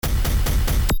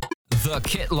The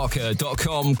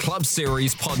KitLocker.com Club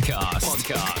Series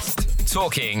podcast.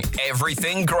 Talking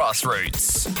everything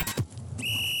grassroots.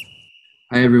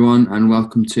 Hi everyone, and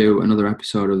welcome to another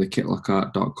episode of the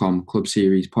KitLocker.com Club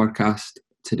Series podcast.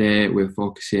 Today we're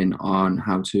focusing on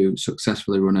how to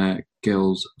successfully run a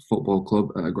girls football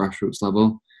club at a grassroots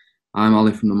level. I'm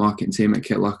Ollie from the marketing team at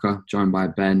KitLocker, joined by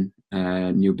Ben,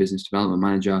 new business development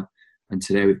manager. And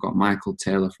today we've got Michael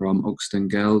Taylor from Uxton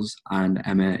Girls and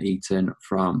Emma Eaton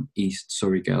from East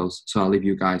Surrey Girls. So I'll leave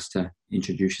you guys to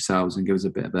introduce yourselves and give us a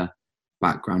bit of a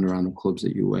background around the clubs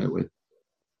that you work with.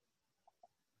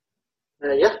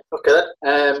 I'm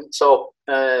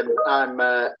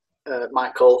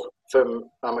Michael.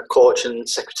 I'm a coach and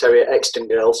secretary at Exton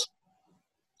Girls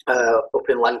up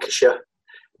in Lancashire.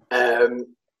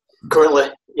 Currently,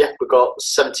 we've got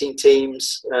 17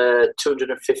 teams,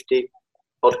 250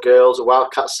 odd girls, a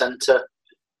Wildcat Centre,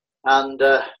 and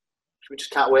we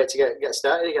just can't wait to get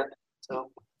started again.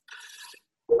 So,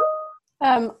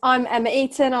 I'm Emma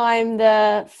Eaton. I'm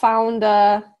the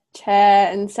founder,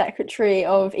 chair and secretary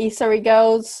of East Surrey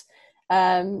Girls.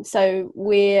 So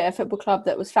we're a football club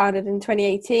that was founded in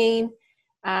 2018,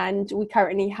 and we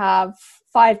currently have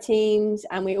 5 teams,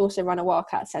 and we also run a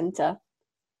Wildcat Centre.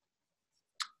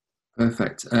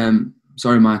 Perfect.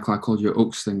 Sorry, Michael, I called you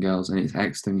Uxton Girls and it's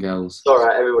Exton Girls. It's all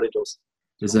right, everybody does.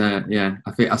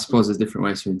 I suppose there's different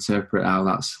ways to interpret how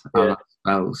that's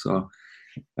spelled. So,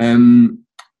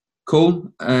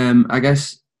 cool. I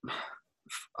guess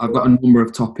I've got a number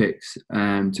of topics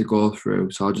to go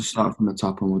through, so I'll just start from the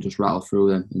top and we'll just rattle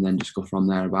through them and then just go from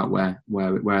there about where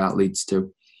that leads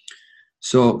to.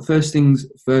 So first things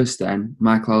first then,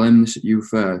 Michael, I'll aim this at you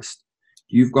first.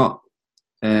 You've got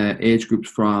age groups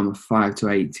from 5 to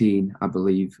 18, I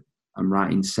believe I'm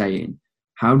right in saying.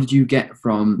 How did you get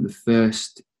from the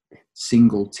first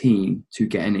single team to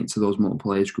getting into those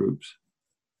multiple age groups?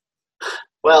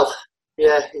 Well,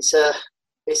 it's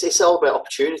all about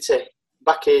opportunity.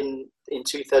 Back in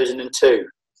 2002,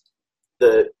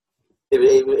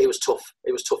 it was tough.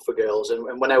 It was tough for girls,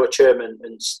 and when our chairman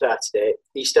started it,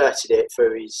 he started it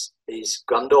for his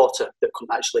granddaughter that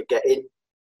couldn't actually get in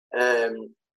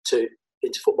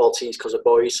into football teams because of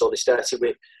boys. So they started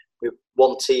with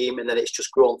one team, and then it's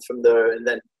just grown from there, and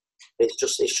then it's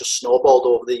just snowballed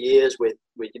over the years. We've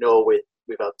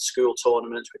had school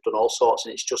tournaments, we've done all sorts,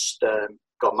 and it's just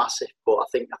got massive. But I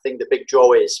think the big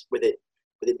draw is with it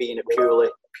being a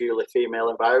purely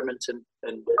female environment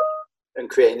and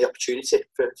creating the opportunity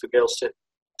for girls to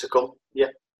come. Yeah.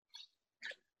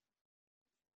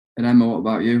 And Emma, what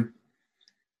about you?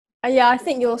 I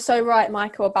think you're so right,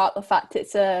 Michael, about the fact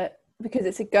because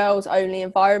it's a girls only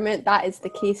environment. That is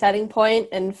the key selling point.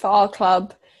 And for our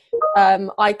club,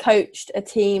 I coached a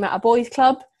team at a boys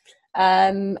club,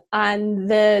 and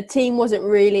the team wasn't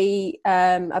really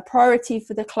a priority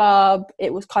for the club.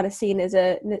 It was kind of seen as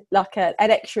an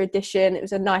extra addition. It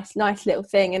was a nice little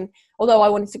thing. And although I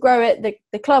wanted to grow it, the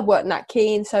club weren't that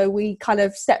keen, so we kind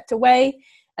of stepped away,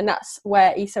 and that's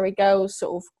where East Surrey Girls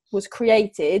sort of was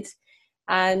created.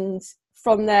 And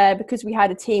from there, because we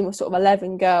had a team of sort of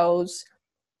 11 girls,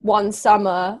 one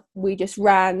summer we just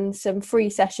ran some free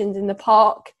sessions in the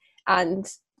park,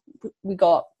 and we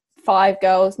got 5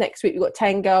 girls. Next week we got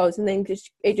 10 girls, and then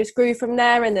it just grew from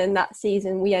there. And then that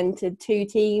season we entered 2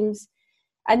 teams,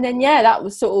 and then that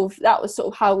was sort of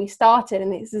how we started.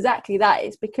 And it's exactly that.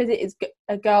 It's because it is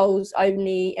a girls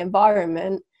only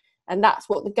environment, and that's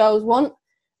what the girls want.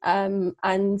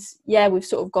 We've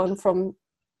sort of gone from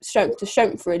strength to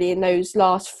strength really in those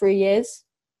last 3 years.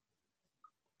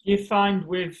 You find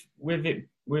with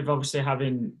obviously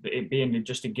having it being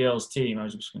just a girls team, I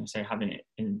was just going to say having it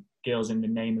in girls in the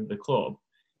name of the club,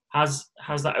 has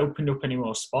that opened up any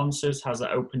more sponsors? Has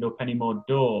that opened up any more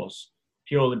doors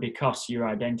purely because you're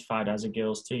identified as a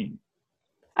girls team?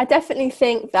 I definitely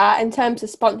think that in terms of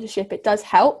sponsorship, it does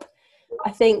help. I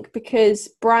think because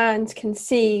brands can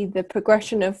see the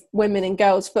progression of women and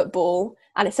girls football,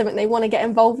 and it's something they want to get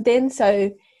involved in.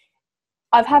 So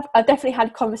I've definitely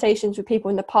had conversations with people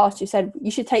in the past who said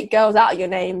you should take girls out of your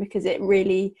name because it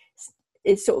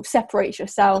sort of separates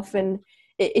yourself, and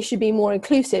it should be more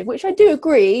inclusive, which I do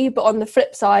agree. But on the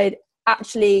flip side,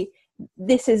 actually,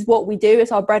 this is what we do.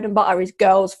 It's our bread and butter is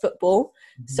girls football.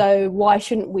 Mm-hmm. So why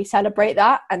shouldn't we celebrate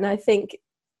that? And I think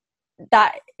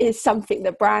that is something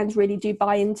that brands really do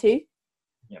buy into.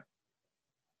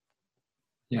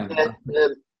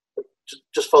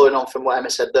 Just following on from what Emma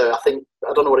said there, I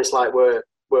don't know what it's like where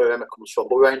Emma comes from,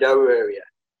 but around our area,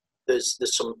 there's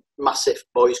some massive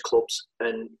boys clubs,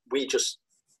 and we're just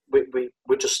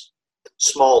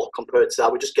small compared to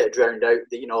that. We just get drowned out.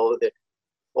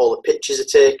 all the pitches are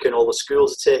taken, all the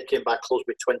schools are taken by clubs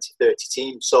with 20, 30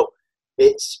 teams. So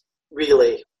it's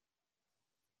really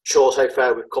shows how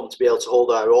far we've come to be able to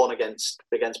hold our own against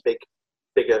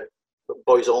bigger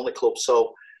boys only clubs.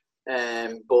 So,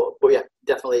 but yeah,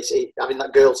 definitely, having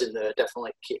that girls in there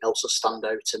definitely helps us stand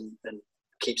out and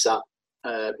keeps that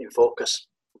in focus.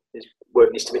 Where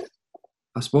it needs to be.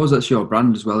 I suppose that's your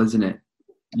brand as well, isn't it?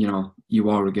 You know, you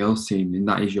are a girls team, and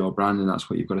that is your brand, and that's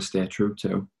what you've got to stay true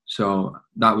to. So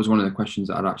that was one of the questions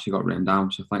that I'd actually got written down.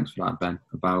 So thanks for that, Ben,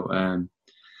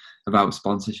 about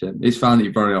sponsorship. It's fine that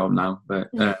you brought it up now, but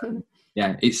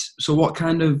yeah, it's so. What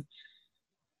kind of,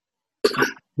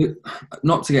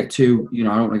 not to get too, I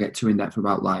don't want to get too in depth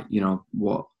about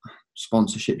what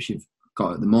sponsorships you've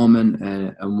got at the moment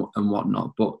and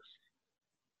whatnot, but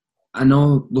I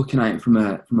know looking at it from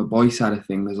a boy side of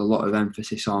thing, there's a lot of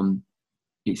emphasis on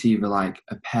it's either like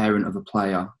a parent of a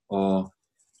player or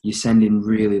you're sending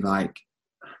really like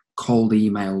cold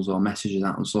emails or messages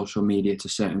out on social media to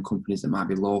certain companies that might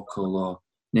be local or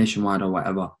nationwide or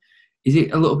whatever. Is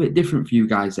it a little bit different for you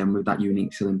guys then with that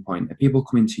unique selling point? Are people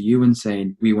coming to you and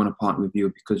saying, we want to partner with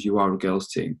you because you are a girls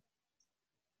team?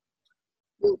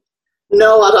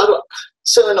 No, I don't.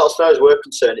 Certainly not as far as we're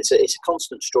concerned. It's a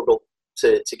constant struggle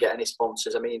to get any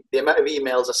sponsors. I mean, the amount of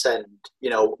emails I send,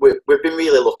 we've been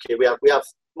really lucky. We have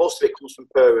most of it comes from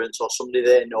parents or somebody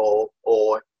they know,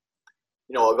 or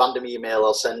a random email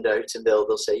I'll send out and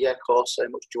they'll say, yeah, of course, how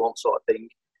much do you want, sort of thing.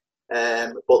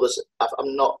 But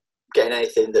I'm not getting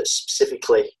anything that's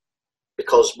specifically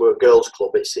because we're a girls'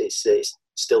 club. It's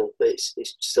still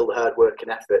the hard work and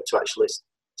effort to actually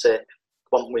say,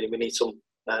 come on, we need some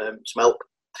help.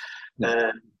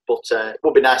 But it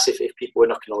would be nice if people were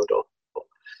knocking on the door.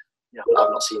 But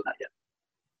I've not seen that yet.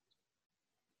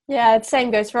 Yeah, the same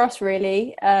goes for us,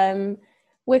 really.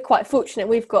 We're quite fortunate.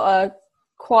 We've got a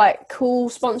quite cool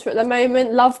sponsor at the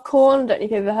moment, Love Corn. I don't know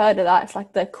if you've ever heard of that. It's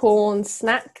like the corn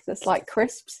snack that's like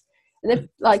crisps. And they're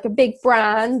like a big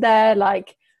brand. They're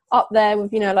like up there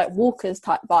with, like Walker's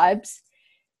type vibes.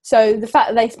 So the fact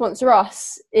that they sponsor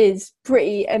us is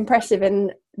pretty impressive.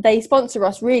 And they sponsor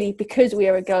us really because we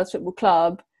are a girls' football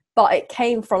club, but it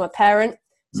came from a parent.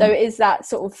 So it is that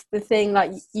sort of the thing,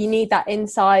 like you need that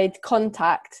inside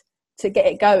contact to get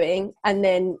it going, and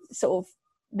then sort of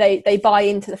they buy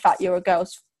into the fact you're a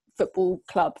girls' football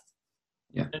club.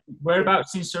 Yeah.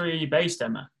 Whereabouts in Surrey are you based,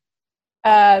 Emma?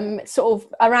 Sort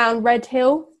of around Red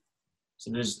Hill.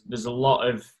 So there's a lot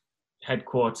of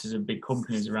headquarters of big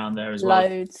companies around there as well.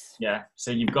 Loads. Yeah. So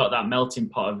you've got that melting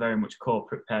pot of very much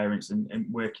corporate parents and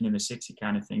working in the city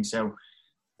kind of thing. So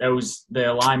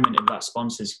the alignment of that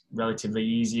sponsor is relatively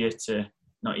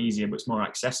not easier, but it's more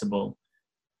accessible.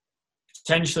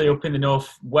 Potentially up in the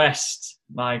northwest,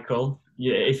 Michael.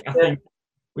 Yeah, I think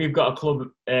we've got a club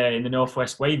in the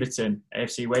northwest, Waverton,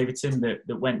 AFC Waverton,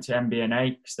 that went to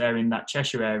MBNA because they're in that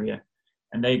Cheshire area,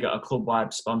 and they got a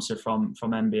club-wide sponsor from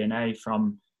MBNA,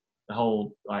 from the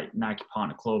whole like Nike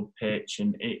Partner Club pitch,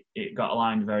 and it got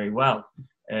aligned very well.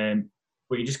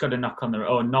 But you just got to knock on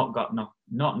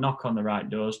not knock on the right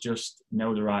doors, just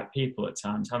know the right people at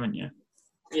times, haven't you?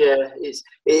 Yeah,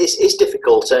 it's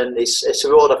difficult, and it's a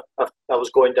road I was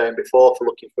going down before for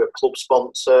looking for a club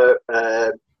sponsor,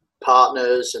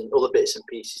 partners, and other bits and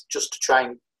pieces, just to try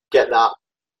and get that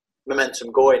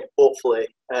momentum going. Hopefully,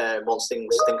 once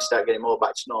things start getting more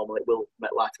back to normal, it will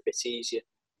make life a bit easier.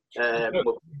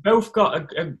 Both got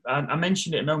I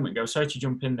mentioned it a moment ago. Sorry to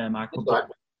jump in there, Michael.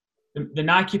 But the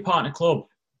Nike Partner Club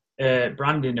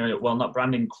branding, well, not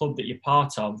branding, club that you're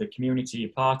part of, the community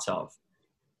you're part of.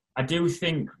 I do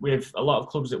think with a lot of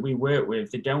clubs that we work with,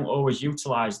 they don't always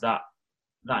utilise that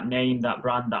name, that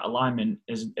brand, that alignment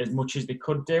as much as they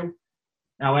could do.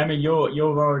 Now, Emma, you're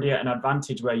already at an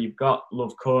advantage where you've got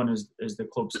Love Corn as the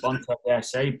club sponsor, I dare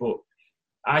say, but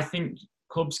I think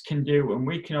clubs can do, and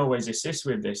we can always assist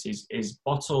with this, is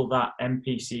bottle that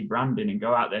NPC branding and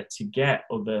go out there to get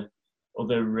other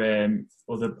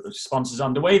sponsors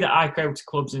on. The way that I go to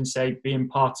clubs and say, being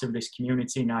part of this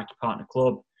community, Nike Partner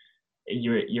Club,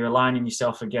 you're aligning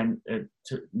yourself again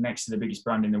next to the biggest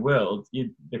brand in the world.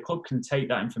 The club can take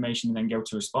that information and then go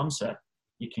to a sponsor.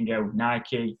 You can go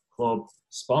Nike Club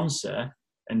sponsor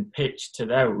and pitch to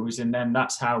those, and then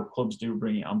that's how clubs do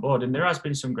bring it on board. And there has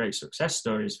been some great success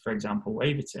stories, for example,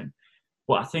 Waverton.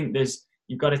 But I think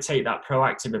you've got to take that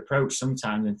proactive approach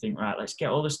sometimes and think, right, let's get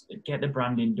the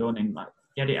branding done and like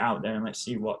get it out there, and let's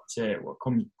see what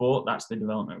comes. But that's the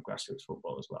development of grassroots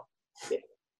football as well. Yeah,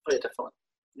 definitely.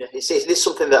 Yeah, it's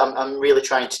something that I'm really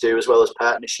trying to do, as well as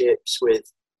partnerships with,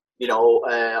 I've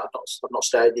not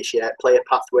started this yet, player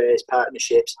pathways,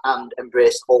 partnerships, and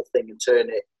embrace the whole thing and turn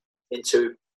it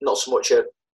into not so much a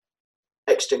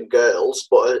Exton girls,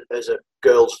 but as a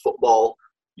girls football,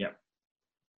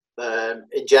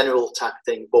 in general type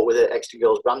thing, but with the Exton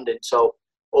girls branding. So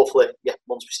hopefully,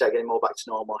 once we start getting more back to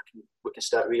normal, we can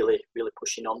start really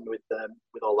pushing on with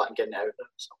all that and getting it out there.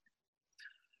 So.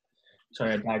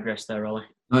 Sorry, I digressed there, Ollie.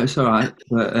 No, it's all right.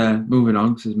 But moving on,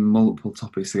 because there's multiple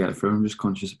topics to get through. I'm just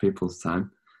conscious of people's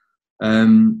time.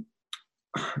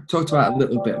 Talked about it a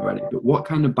little bit already, but what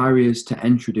kind of barriers to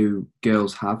entry do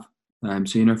girls have?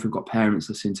 So if we've got parents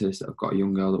listening to this that have got a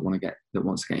young girl that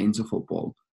wants to get into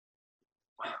football,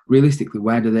 realistically,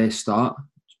 where do they start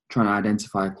trying to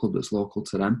identify a club that's local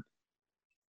to them?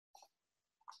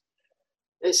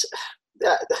 This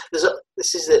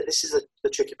is the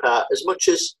tricky part. As much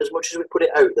as we put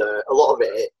it out there, a lot of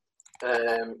it,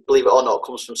 believe it or not,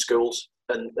 comes from schools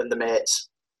and the mates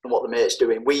and what the mates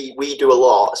doing. We do a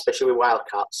lot, especially with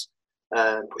Wildcats,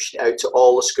 pushing it out to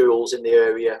all the schools in the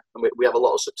area, and we have a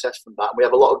lot of success from that. We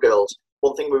have a lot of girls.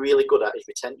 One thing we're really good at is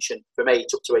retention from 8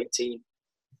 up to 18.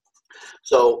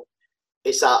 So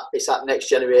it's that next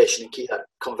generation and keep that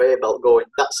conveyor belt going.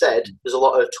 That said, there's a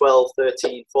lot of 12,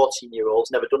 13, 14-year-olds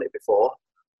never done it before,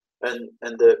 and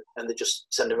they just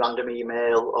send a random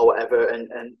email or whatever,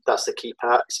 and that's the key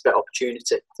part. It's a better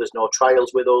opportunity. There's no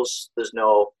trials with us. There's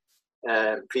no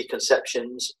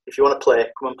preconceptions. If you want to play,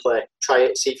 come and play. Try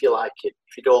it, see if you like it.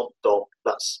 If you don't.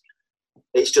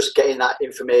 It's just getting that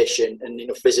information and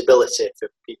enough visibility for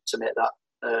people to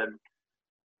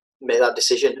make that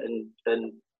decision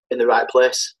and in the right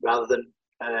place, rather than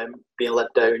being led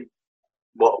down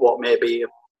what may be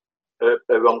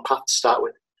a wrong path to start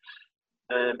with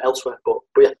elsewhere. But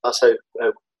yeah, that's how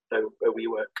we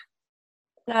work.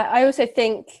 I also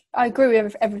think I agree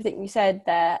with everything you said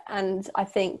there, and I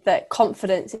think that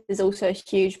confidence is also a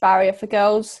huge barrier for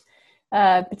girls,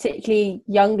 particularly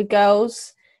younger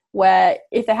girls, where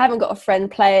if they haven't got a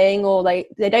friend playing or they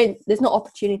don't, there's not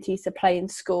opportunities to play in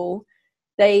school,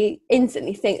 they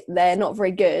instantly think they're not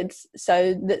very good,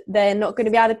 so that they're not going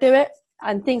to be able to do it.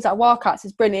 And things like Wildcats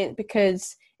is brilliant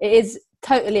because it is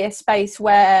totally a space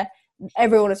where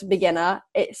everyone is a beginner.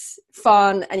 It's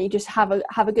fun and you just have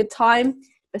a good time.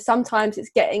 But sometimes it's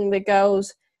getting the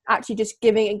girls actually just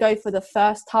giving it a go for the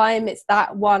first time. It's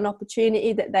that one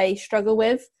opportunity that they struggle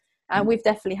with. And we've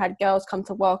definitely had girls come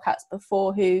to Wildcats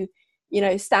before who,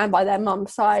 stand by their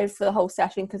mum's side for the whole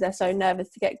session because they're so nervous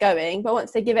to get going. But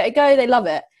once they give it a go, they love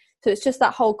it. So it's just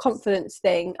that whole confidence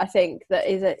thing, I think, that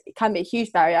it can be a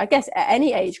huge barrier, I guess, at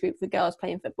any age group for girls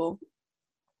playing football.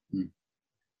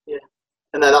 Yeah.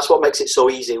 And then that's what makes it so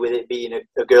easy with it being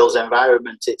a girls'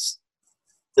 environment.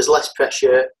 There's less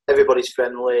pressure, everybody's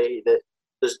friendly,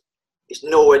 it's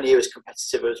nowhere near as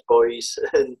competitive as boys,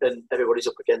 and everybody's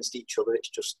up against each other. It's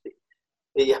just,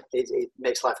 it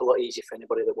makes life a lot easier for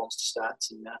anybody that wants to start,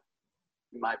 in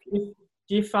my view.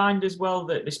 Do you find as well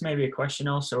that, this may be a question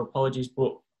also, apologies, but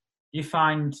do you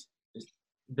find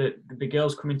that the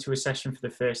girls coming to a session for the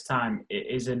first time, it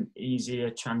is an easier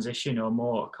transition or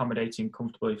more accommodating,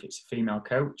 comfortable if it's a female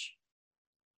coach?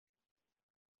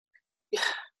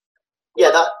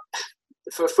 Yeah, that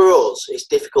for us it's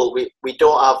difficult. We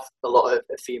don't have a lot of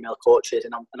female coaches,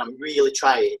 and I'm really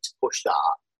trying to push that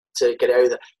to get it out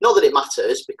there. Not that it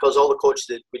matters, because all the coaches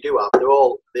that we do have, they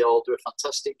all do a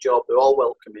fantastic job. They're all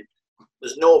welcoming.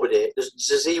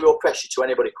 There's zero pressure to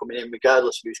anybody coming in,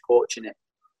 regardless of who's coaching it.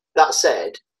 That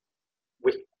said,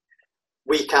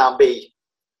 we can't be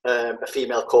a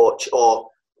female coach or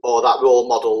that role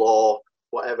model or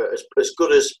whatever. As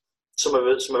good as some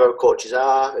of our coaches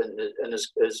are, and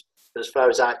as far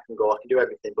as I can go, I can do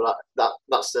everything. But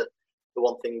that's the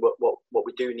one thing. What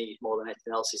we do need more than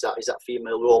anything else is that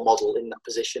female role model in that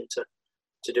position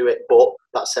to do it. But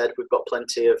that said, we've got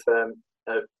plenty of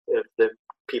the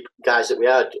guys that we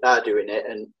are doing it,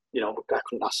 and I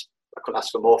couldn't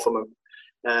ask for more from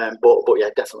them. But yeah,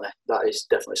 definitely that is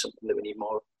definitely something that we need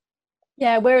more of.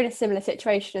 Yeah, we're in a similar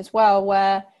situation as well,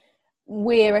 where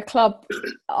we're a club.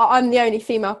 I'm the only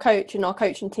female coach in our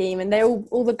coaching team, and they're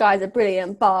all the guys are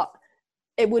brilliant, but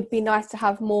it would be nice to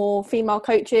have more female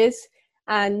coaches.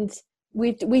 And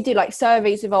we do like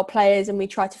surveys with our players, and we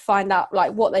try to find out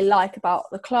like what they like about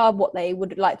the club, what they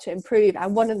would like to improve.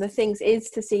 And one of the things is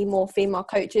to see more female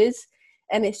coaches.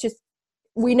 And it's just,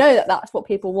 we know that that's what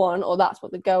people want, or that's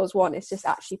what the girls want. It's just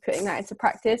actually putting that into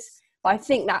practice. But I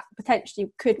think that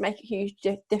potentially could make a huge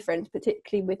difference,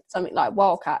 particularly with something like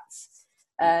Wildcats.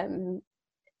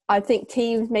 I think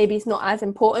teams maybe it's not as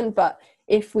important, but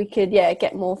if we could,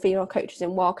 get more female coaches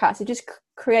in Wildcats, it just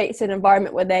creates an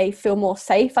environment where they feel more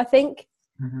safe, I think.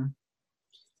 Mm-hmm.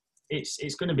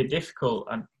 It's going to be difficult.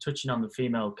 And touching on the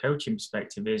female coaching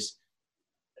perspective is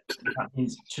that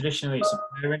means traditionally it's a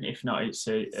parent, if not it's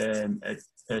a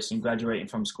person graduating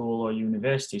from school or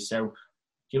university. So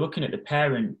if you're looking at the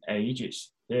parent age,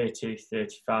 it's 30,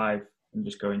 35, I'm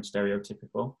just going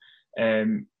stereotypical,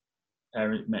 parent,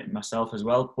 myself as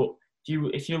well. But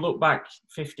if you look back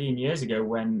 15 years ago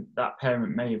when that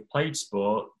parent may have played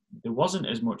sport, there wasn't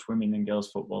as much women and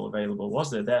girls football available, was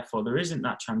there? Therefore, there isn't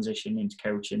that transition into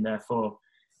coaching. Therefore,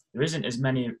 there isn't as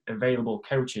many available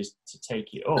coaches to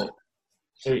take it up.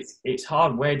 So it's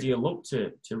hard. Where do you look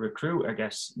to recruit, I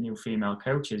guess, new female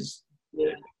coaches,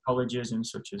 colleges and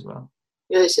such as well?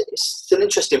 Yeah, it's an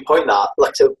interesting point that,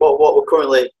 like, so what we're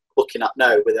currently looking at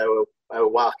now with our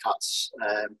Wildcats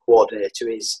coordinator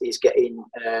is getting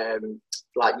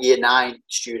like year 9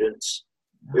 students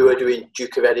who are doing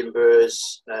Duke of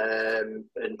Edinburgh's and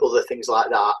other things like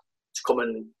that to come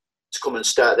and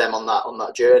start them on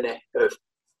that journey of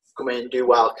come in, do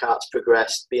Wildcats,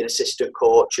 progress, be an assistant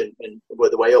coach, and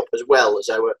work the way up, as well as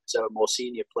our more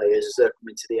senior players as they're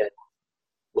coming to the end.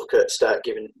 Look at start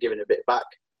giving a bit back.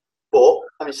 But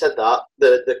having said that,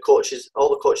 the coaches, all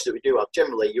the coaches that we do have,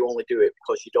 generally you only do it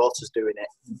because your daughter's doing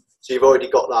it. So you've already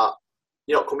got that.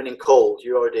 You're not coming in cold.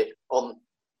 You're already on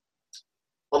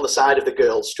the side of the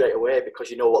girls straight away because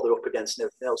you know what they're up against and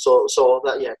everything else. So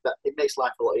that it makes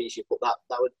life a lot easier. But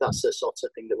that's the sort of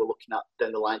thing that we're looking at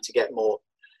down the line to get more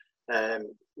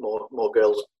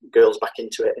girls back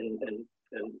into it and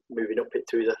moving up it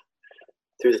through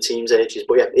the teams ages.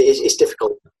 But yeah, it's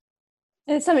difficult.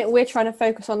 It's something we're trying to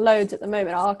focus on loads at the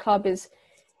moment. Our club is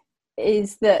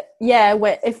that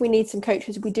if we need some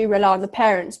coaches, we do rely on the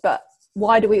parents. But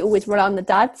why do we always rely on the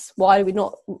dads? Why do we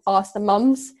not ask the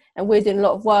mums? And we're doing a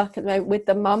lot of work at the moment with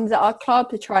the mums at our club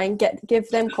to try and give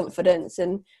them confidence.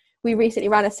 And we recently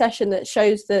ran a session that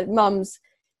shows the mums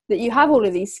that you have all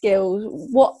of these skills.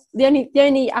 What the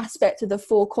only aspect of the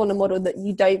 4 corner model that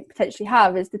you don't potentially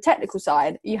have is the technical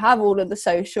side. You have all of the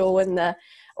social and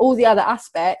all the other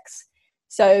aspects.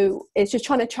 So it's just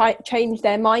trying to change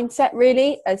their mindset,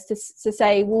 really, as to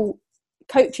say, well,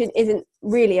 coaching isn't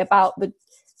really about the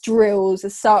drills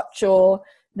as such or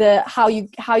the how you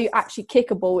actually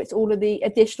kick a ball. It's all of the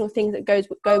additional things that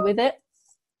go with it.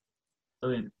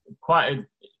 Brilliant. Quite a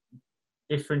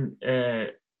different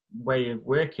way of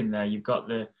working there. You've got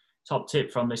the top tip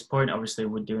from this point. Obviously,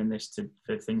 we're doing this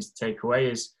for things to take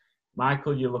away. Is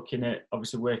Michael, you're looking at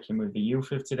obviously working with the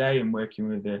youth of today and working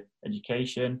with the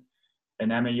education.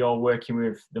 And Emma, you're working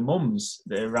with the mums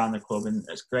that are around the club, and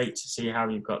it's great to see how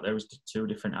you've got those 2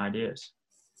 different ideas.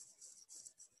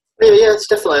 Yeah, it's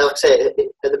definitely, like I say,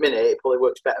 at the minute, it probably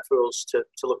works better for us to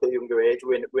look at the younger age.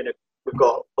 We've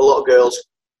got a lot of girls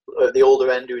at the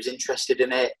older end who's interested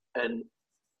in it, and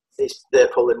they're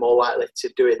probably more likely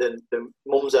to do it than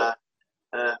mums are.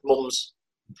 Mums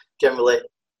generally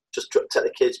just take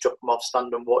the kids, drop them off,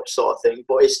 stand and watch sort of thing.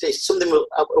 But it's something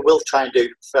we'll try and do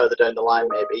further down the line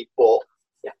maybe. But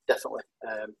yeah, definitely,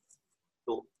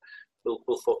 we'll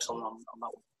focus on that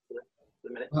one for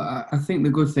the minute. Well, I think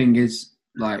the good thing is,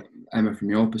 like Emma, from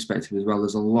your perspective as well,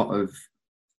 there's a lot of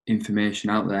information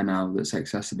out there now that's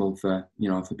accessible for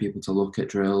people to look at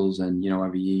drills, and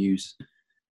whether you use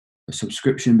a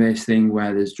subscription-based thing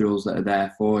where there's drills that are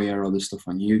there for you, or there's stuff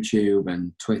on YouTube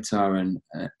and Twitter and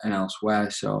elsewhere.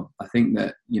 So I think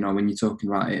that when you're talking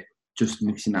about it, just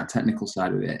missing that technical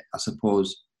side of it, I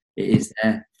suppose it is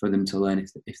there for them to learn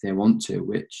if they want to,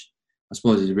 which I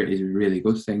suppose is a really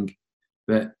good thing.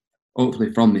 But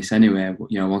hopefully from this anyway,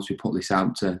 once we put this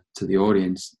out to the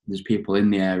audience, there's people in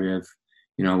the area of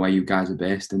where you guys are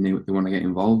based, and they want to get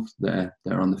involved that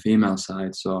are on the female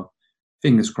side. So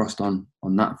fingers crossed on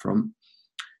that front.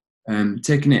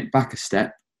 Taking it back a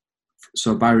step,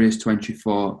 so barriers to entry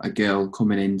for a girl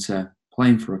coming into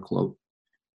playing for a club.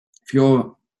 If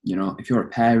you're a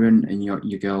parent and your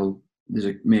girl,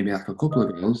 there's maybe like a couple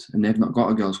of girls and they've not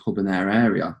got a girls' club in their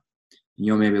area, and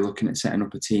you're maybe looking at setting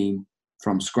up a team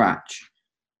from scratch,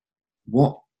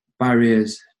 what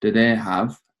barriers do they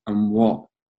have, and what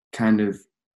kind of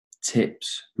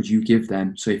tips would you give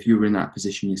them? So if you were in that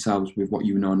position yourselves with what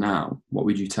you know now, what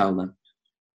would you tell them?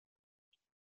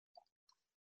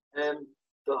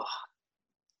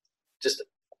 Just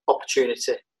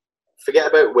opportunity. Forget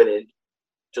about winning.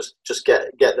 Just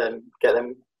get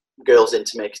them girls in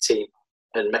to make a team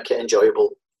and make it enjoyable.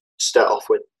 Start off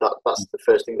with that. That's the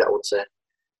first thing that I would say.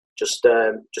 Just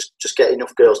get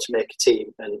enough girls to make a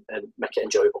team and make it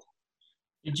enjoyable.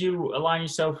 Did you align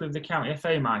yourself with the county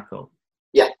FA, Michael?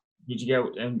 Yeah. Did you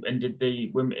go and did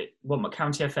the women? What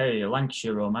county FA?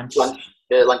 Lancashire or Manchester?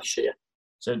 Lancashire. Yeah.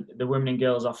 So the women and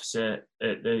girls officer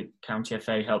at the county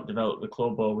FA helped develop the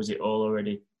club, or was it all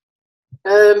already?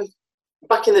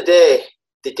 Back in the day,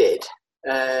 they did.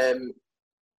 that,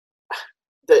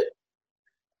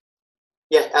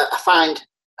 yeah, I find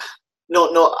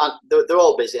they're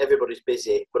all busy. Everybody's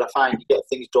busy, but I find you get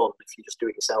things done if you just do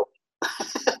it yourself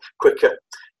quicker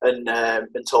and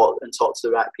talk to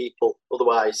the right people.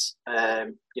 Otherwise,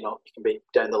 you can be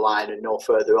down the line and no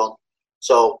further on.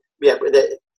 So yeah,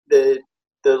 the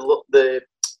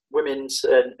women's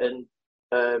and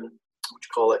what do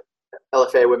you call it,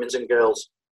 LFA women's and girls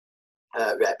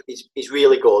rep is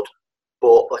really good.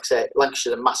 But like I say,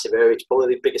 Lancashire's a massive area. It's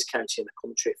probably the biggest county in the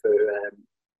country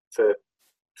for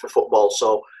football.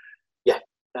 So yeah,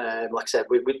 like I said,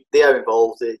 they are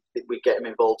involved. We get them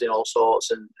involved in all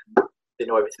sorts, and they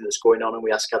know everything that's going on, and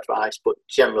we ask advice. But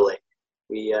generally,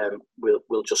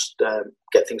 we'll just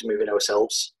get things moving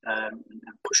ourselves and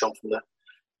push on from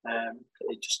there.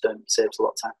 It just saves a lot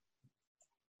of time.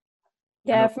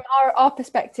 Yeah, from our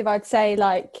perspective, I'd say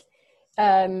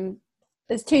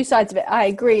there's two sides of it. I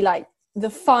agree. The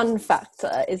fun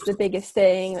factor is the biggest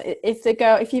thing.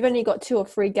 If you've only got 2 or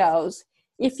 3 girls,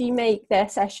 if you make their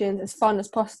sessions as fun as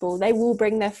possible, they will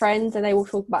bring their friends and they will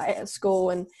talk about it at school,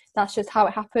 and that's just how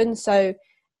it happens. So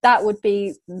that would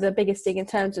be the biggest thing in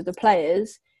terms of the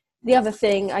players. The other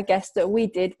thing, I guess, that we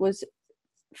did was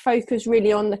focus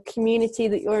really on the community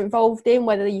that you're involved in,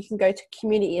 whether you can go to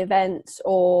community events,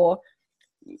 or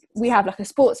we have a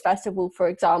sports festival, for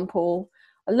example.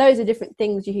 Loads of different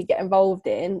things you could get involved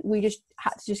in. We just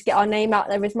had to get our name out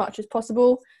there as much as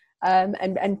possible,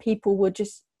 and people would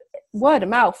just word of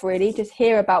mouth really just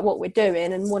hear about what we're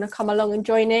doing and want to come along and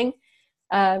joining,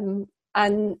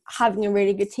 and having a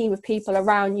really good team of people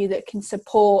around you that can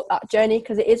support that journey,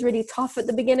 because it is really tough at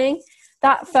the beginning.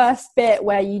 That first bit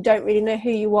where you don't really know who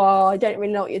you are, don't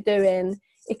really know what you're doing,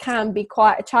 it can be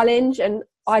quite a challenge. And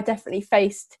I definitely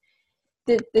faced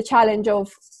the challenge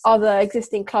of other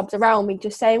existing clubs around me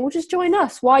just saying, well, just join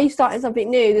us. Why are you starting something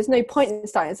new? There's no point in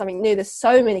starting something new. There's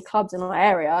so many clubs in our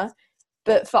area.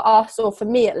 But for us, or for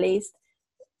me at least,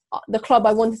 the club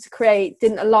I wanted to create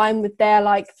didn't align with their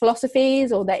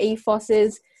philosophies or their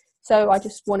ethoses. So I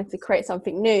just wanted to create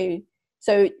something new.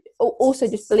 So also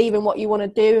just believe in what you want to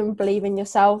do and believe in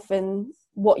yourself and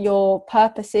what your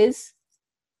purpose is.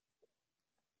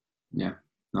 Yeah,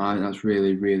 no, that's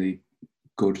really, really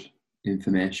good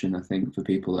information, I think, for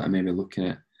people that are maybe looking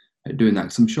at doing that,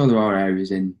 because I'm sure there are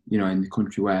areas in the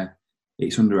country where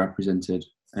it's underrepresented,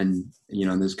 and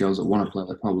there's girls that want to play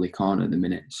that probably can't at the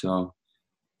minute. So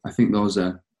I think those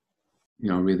are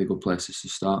really good places to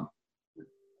start.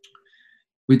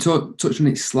 We touched on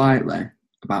it slightly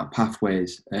about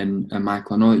pathways, and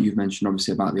Michael, I know that you've mentioned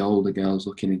obviously about the older girls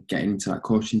looking at getting into that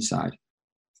coaching side.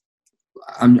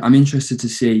 I'm interested to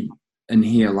see and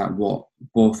hear what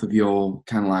both of your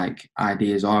kind of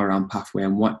ideas are around pathway,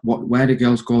 and where do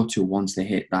girls go to once they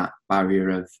hit that barrier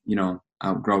of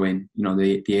outgrowing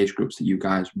the age groups that you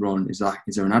guys run. Is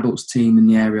there an adults team in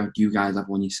the area? Do you guys have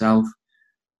one yourself?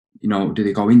 Do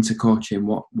they go into coaching?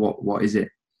 What is it?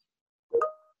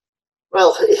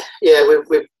 Well, yeah,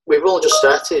 we've all just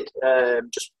started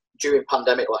just during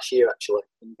pandemic last year, actually.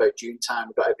 In about June time,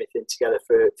 we got everything together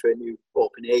for a new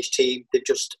open age team. They've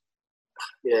just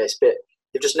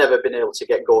they've just never been able to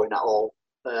get going at all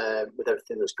with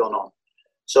everything that's gone on.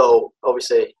 So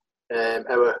obviously,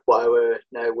 our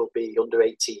now will be under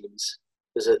 18s.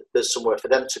 There's somewhere for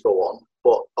them to go on,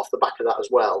 but off the back of that as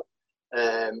well,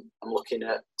 I'm looking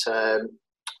at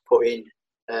putting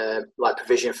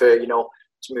provision for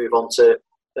to move on to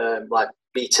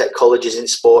BTEC colleges in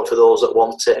sport for those that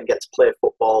want it and get to play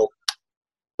football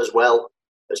as well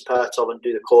as part of, and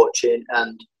do the coaching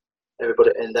and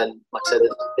everybody. And then, like I said,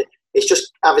 it's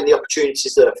just having the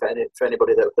opportunities there for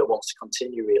anybody that wants to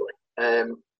continue, really.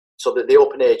 So that the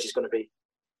open age is going to be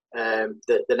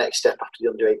the next step after the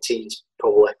under 18s,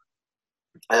 probably.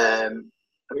 And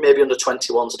maybe under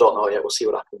 21s, I don't know yet. We'll see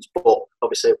what happens. But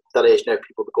obviously, that age now,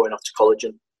 people are going off to college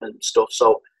and stuff.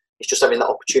 So it's just having that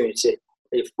opportunity,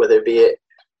 whether it be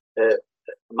at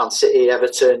Man City,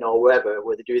 Everton, or wherever,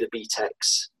 where they do the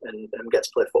BTECs and get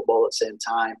to play football at the same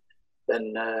time.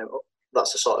 Then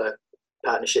that's the sort of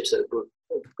partnerships that we're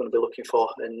going to be looking for,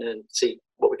 and see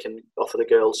what we can offer the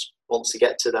girls once they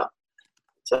get to that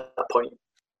point.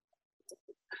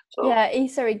 So. Yeah,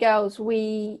 East Surrey girls,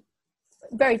 we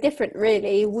very different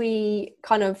really. We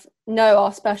kind of know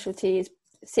our specialty is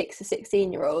 6 to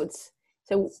 16-year-olds,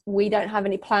 so we don't have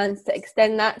any plans to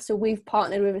extend that. So we've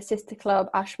partnered with a sister club,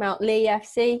 Ashmount Lee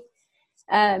FC,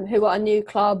 who are a new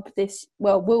club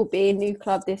will be a new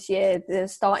club this year. They're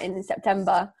starting in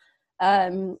September,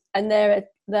 and they're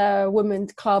a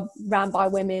women's club ran by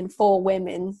women for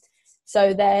women.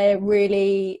 So they're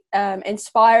really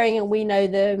inspiring, and we know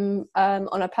them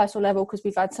on a personal level because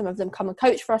we've had some of them come and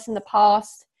coach for us in the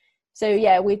past. So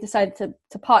yeah, we decided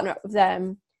to partner up with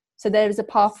them. So there's a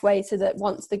pathway so that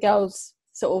once the girls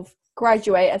sort of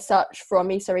graduate as such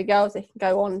from East Surrey Girls, they can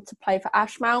go on to play for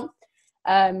Ashmount.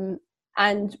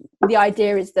 And the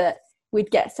idea is that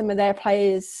we'd get some of their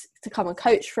players to come and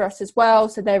coach for us as well.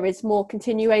 So there is more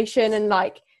continuation, and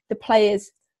like the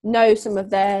players know some of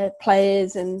their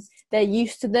players and they're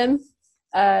used to them.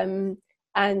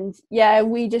 And yeah,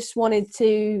 we just wanted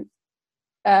to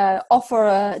offer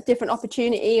a different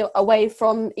opportunity away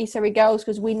from East Surrey Girls,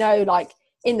 because we know like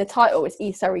in the title it's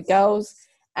East Surrey Girls,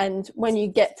 and when you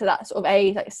get to that sort of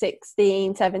age like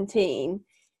 16, 17,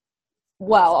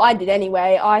 well, I did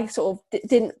anyway, I sort of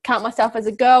didn't count myself as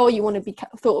a girl. You want to be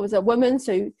thought of as a woman,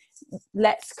 so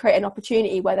let's create an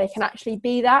opportunity where they can actually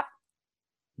be that.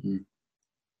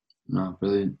 No,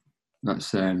 brilliant.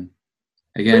 That's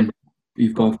again,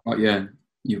 you've both got your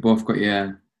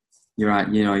you're right,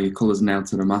 you know, your colours nailed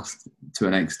to the mast to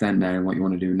an extent there and what you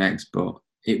want to do next. But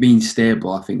it being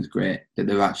stable, I think is great that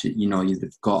they've actually, you know,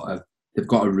 they've got a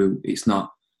route. It's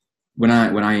not when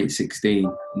I hit 16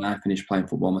 and I finished playing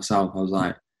football myself, I was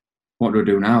like, what do I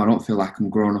do now? I don't feel like I'm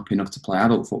grown up enough to play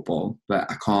adult football, but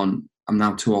I can't. I'm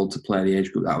now too old to play the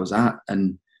age group that I was at,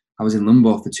 and I was in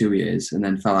limbo for 2 years, and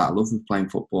then fell out of love with playing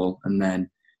football, and then,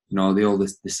 you know, the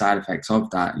side effects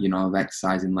of that, you know, of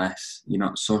exercising less, you're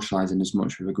not socialising as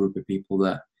much with a group of people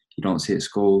that you don't see at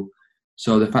school.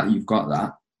 So the fact that you've got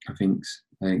that, I think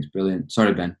it's brilliant.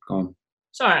 Sorry, Ben, go on.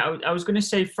 Sorry, I was going to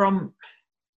say, from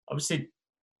obviously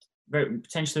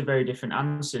potentially very different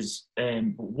answers,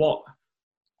 but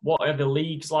what are the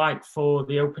leagues like for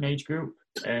the open age group?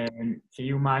 For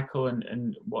you, Michael,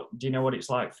 and what do you know what it's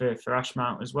like for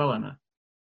Ashmount as well, Emma?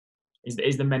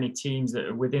 Is there many teams that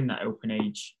are within that open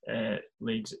age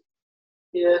leagues?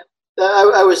 Yeah,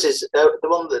 ours is the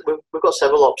one that we've got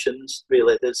several options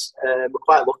really. There's we're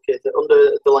quite lucky that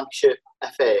under the Lancashire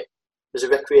FA there's a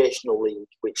recreational league,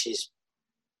 which is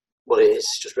what it is,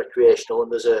 just recreational,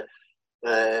 and there's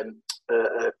I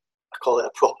call it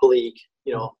a proper league.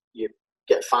 You know, you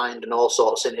get fined and all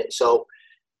sorts in it, so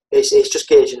it's just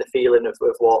gauging the feeling of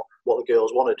what the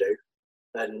girls want to do,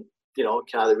 and you know,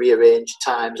 can either rearrange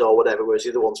times or whatever, whereas the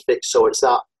other one's fixed. So it's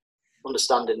that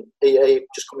understanding. Are you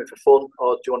just coming for fun,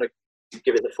 or do you want to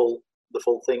give it the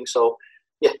full thing? So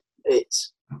yeah,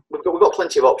 we've got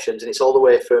plenty of options, and it's all the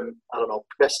way from, I don't know,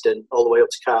 Preston all the way up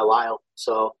to Carlisle.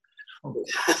 So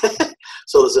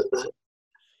so there's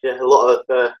a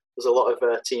lot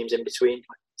of teams in between.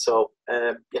 So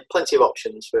yeah, plenty of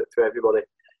options for everybody.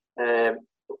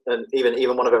 And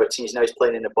even one of our teams now is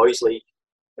playing in a boys' league,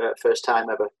 first time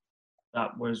ever.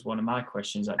 That was one of my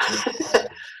questions, actually.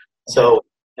 So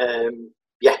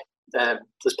yeah,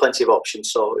 there's plenty of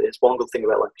options. So it's one good thing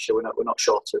about Lancashire. We're not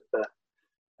short of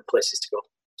places to go,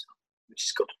 which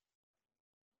is good.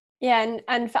 Yeah,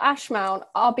 and for Ashmount,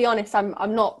 I'll be honest,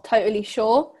 I'm not totally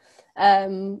sure,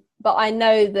 but I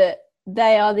know that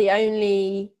they are the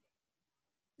only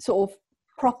sort of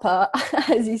proper,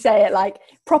 as you say it, like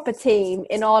proper team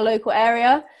in our local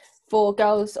area for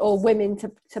girls or women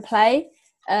to play.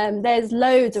 There's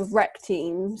loads of rec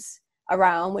teams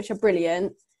around which are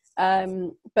brilliant,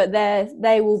 but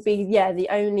they will be the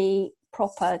only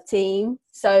proper team.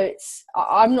 So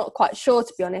I'm not quite sure,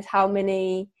 to be honest, how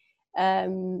many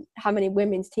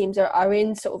women's teams are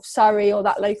in sort of Surrey or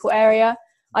that local area.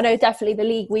 I know definitely the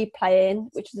league we play in,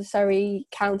 which is the Surrey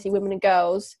County Women and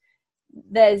Girls,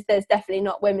 there's definitely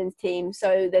not women's teams,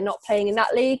 so they're not playing in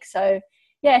that league. So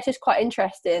yeah, it's just quite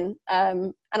interesting.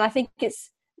 And I think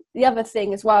it's the other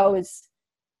thing as well is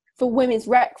for women's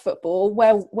rec football,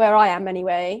 where I am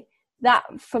anyway, that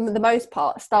for the most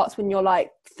part starts when you're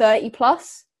like 30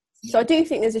 plus. So I do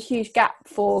think there's a huge gap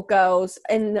for girls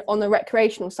on the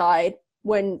recreational side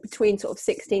when between sort of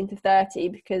 16 to 30,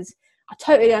 because I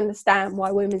totally understand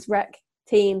why women's rec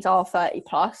teams are 30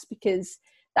 plus, because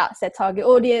that's their target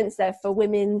audience. They're for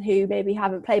women who maybe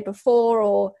haven't played before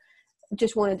or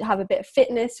just wanted to have a bit of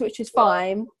fitness, which is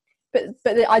fine. But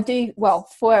I do, well,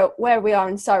 for where we are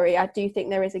in Surrey, I do think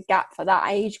there is a gap for that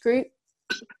age group.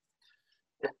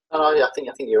 Yeah, I think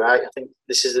you're right. I think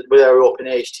this is with our open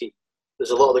age team.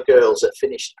 There's a lot of the girls that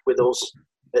finished with us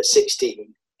at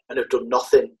 16 and have done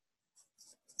nothing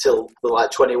till they're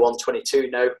like 21, 22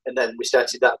 now, and then we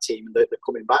started that team and they're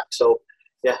coming back. So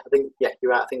yeah, I think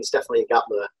you're right. I think there's definitely a gap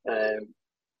there.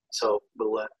 So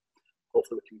we'll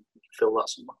hopefully we can fill that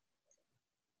somewhere.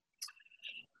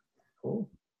 Cool.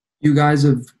 You guys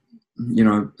have, you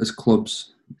know, as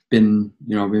clubs, been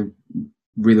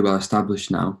really well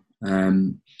established now.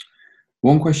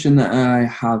 One question that I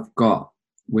have got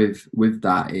with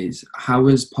that is, how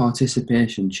has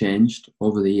participation changed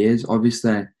over the years?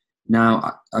 Obviously,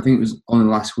 now I think it was only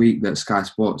last week that Sky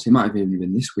Sports, it might have even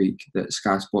been this week, that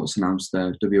Sky Sports announced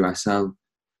their WSL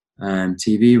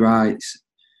TV rights.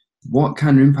 What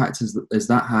kind of impact has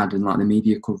that had in like the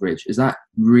media coverage? Has that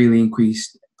really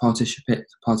increased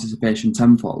participation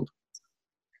tenfold?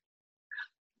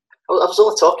 I was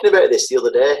only talking about this the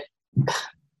other day.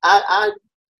 I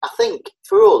think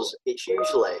for us, it's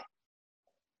usually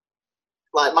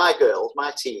like my girls,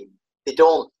 my team. They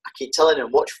don't. I keep telling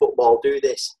them, watch football, do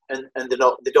this, and they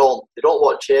don't. They don't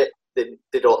watch it. They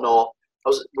don't know.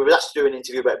 We were asked to do an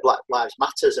interview about Black Lives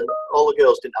Matters, and all the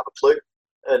girls didn't have a clue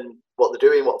and what they're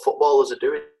doing, what footballers are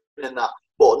doing, and that.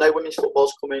 But now women's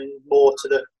football's coming more to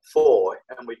the fore,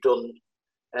 and we've done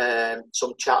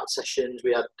some chat sessions.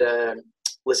 We had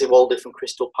Lizzie Waldy from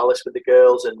Crystal Palace with the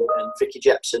girls, and Vicky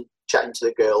Jepson chatting to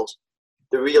the girls.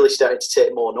 They're really starting to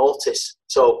take more notice.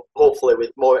 So hopefully,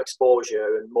 with more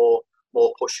exposure and more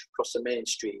push across the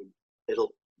mainstream,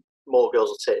 more girls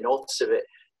will take notice of it.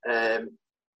 I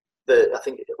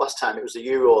think last time it was the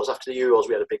Euros. After the Euros,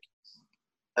 we had a big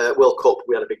World Cup.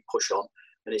 We had a big push on,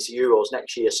 and it's the Euros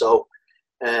next year. So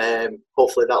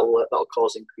hopefully that'll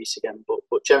cause increase again.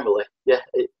 But generally, yeah,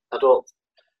 I don't.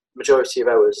 Majority of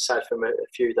hours, aside from a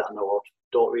few that I know of,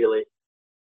 don't really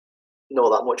know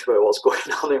that much about what's going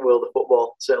on in world of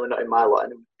football. Certainly not in my lot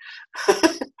anyway.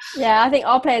 Yeah, I think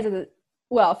our players are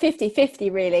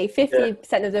 50-50 really.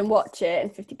 50% of them watch it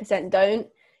and 50% don't.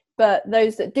 But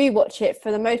those that do watch it,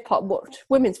 for the most part, watch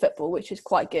women's football, which is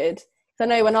quite good. So I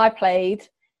know when I played,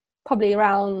 probably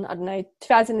around,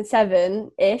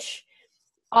 2007-ish,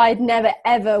 I'd never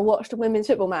ever watched a women's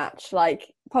football match.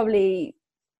 Like, probably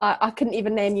I couldn't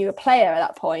even name you a player at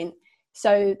that point.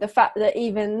 So the fact that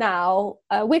even now,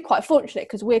 we're quite fortunate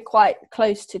because we're quite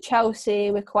close to Chelsea,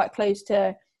 we're quite close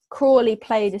to Crawley,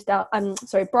 Brighton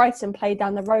played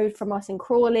down the road from us in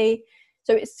Crawley.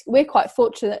 So we're quite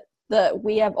fortunate that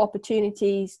we have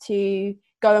opportunities to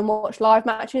go and watch live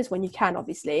matches when you can,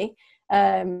 obviously. We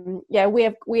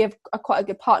have quite a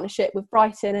good partnership with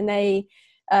Brighton, and they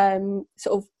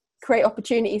sort of create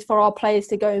opportunities for our players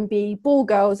to go and be ball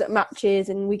girls at matches,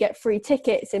 and we get free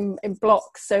tickets in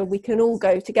blocks so we can all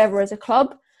go together as a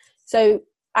club. So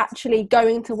actually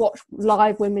going to watch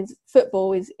live women's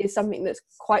football is something that's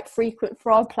quite frequent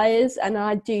for our players, and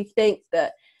I do think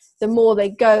that the more they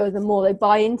go, the more they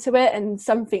buy into it. And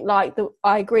something like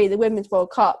I agree, the Women's World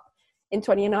Cup in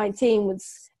 2019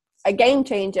 was a game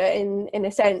changer in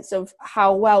a sense of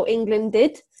how well England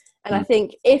did. And I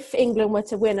think if England were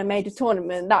to win a major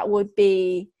tournament, that would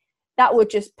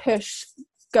just push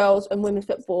girls and women's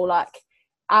football like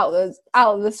out of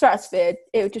the stratosphere.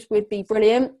 It would be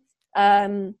brilliant.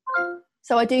 So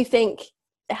I do think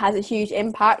it has a huge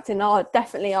impact, and our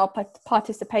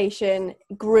participation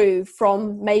grew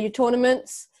from major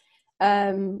tournaments.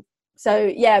 So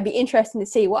yeah, it'd be interesting to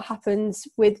see what happens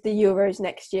with the Euros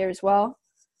next year as well.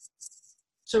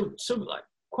 So like,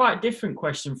 quite a different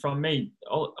question from me.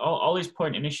 Ollie's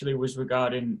point initially was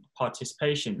regarding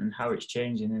participation and how it's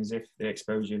changing as if the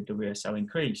exposure of WSL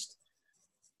increased.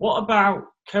 What about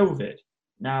COVID?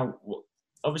 Now,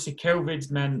 obviously COVID's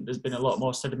meant there's been a lot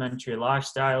more sedimentary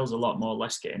lifestyles, a lot more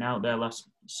less getting out there, less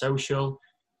social.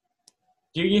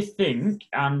 Do you think,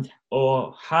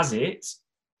 or has it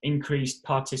increased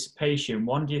participation?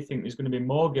 One, do you think there's going to be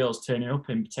more girls turning up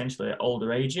in potentially at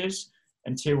older ages?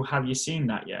 And two, have you seen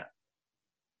that yet?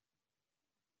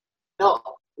 Not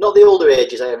the older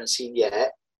ages I haven't seen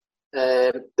yet.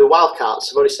 The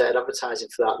Wildcats, I've already said advertising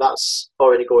for that. That's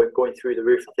already going through the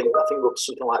roof. I think we're up to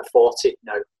something like 40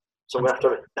 now. So I'm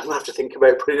gonna have to think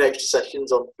about putting extra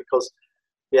sessions on, because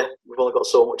we've only got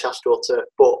so much AstroTurf.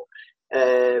 But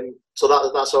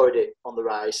so that's already on the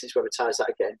rise since we advertised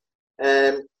that again.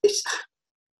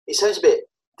 It sounds a bit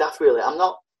daft, really. I'm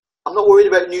not worried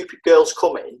about new girls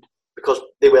coming, because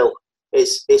they will.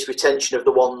 It's retention of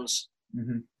the ones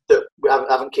that we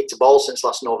haven't kicked a ball since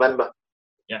last November.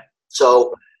 Yeah.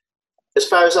 So, as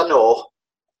far as I know,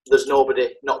 there's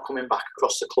nobody not coming back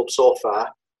across the club so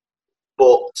far.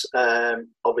 But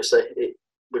obviously,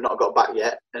 we've not got back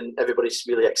yet, and everybody's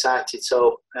really excited.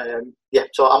 So,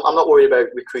 so I'm not worried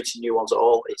about recruiting new ones at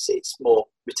all. It's more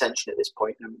retention at this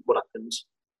point, and what happens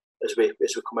as we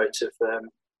come out of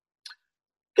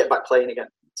get back playing again.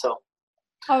 So.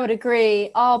 I would agree.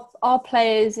 Our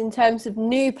players, in terms of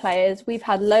new players, we've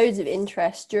had loads of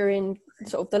interest during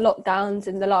sort of the lockdowns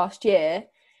in the last year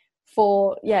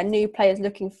for new players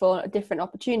looking for a different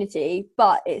opportunity.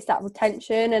 But it's that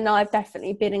retention, and I've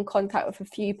definitely been in contact with a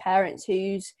few parents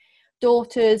whose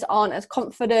daughters aren't as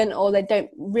confident, or they don't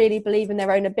really believe in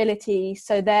their own ability,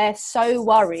 so they're so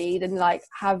worried and like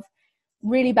have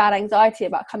really bad anxiety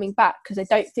about coming back because they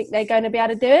don't think they're going to be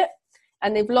able to do it,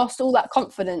 and they've lost all that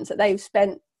confidence that they've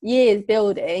spent years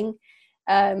building.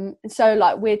 So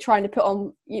like we're trying to put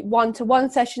on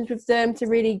one-to-one sessions with them to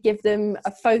really give them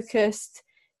a focused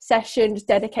session just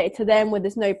dedicated to them, where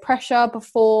there's no pressure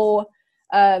before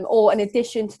or in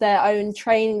addition to their own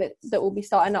training that will be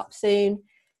starting up soon.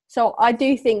 So I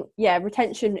do think,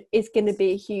 retention is going to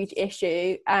be a huge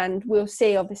issue, and we'll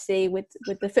see obviously with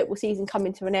the football season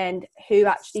coming to an end who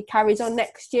actually carries on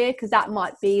next year, because that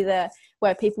might be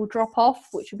where people drop off,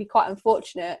 which would be quite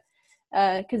unfortunate.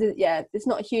 Because there's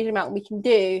not a huge amount we can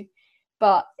do,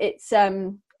 but it's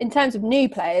in terms of new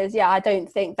players, I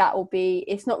don't think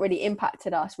it's not really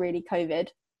impacted us really, COVID.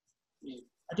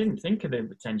 I didn't think of the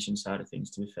retention side of things,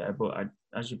 to be fair, but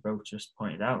as you both just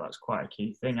pointed out, that's quite a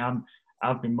key thing.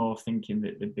 I've been more thinking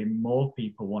that there'd be more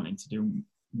people wanting to do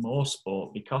more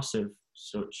sport because of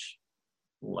such,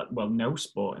 no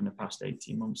sport in the past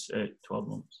 18 months, 12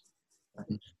 months. I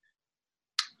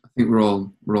think we're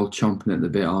all chomping at the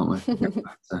bit, aren't we?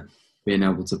 To being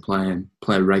able to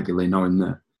play regularly, knowing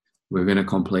that we're going to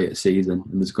complete a season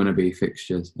and there's going to be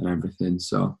fixtures and everything.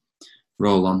 So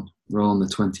roll on the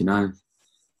 29th.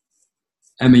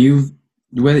 Emma,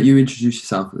 the way that you introduced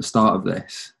yourself at the start of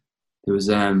this, there was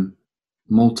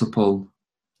multiple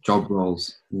job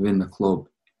roles within the club,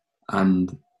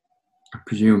 and I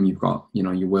presume you've got,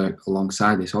 you work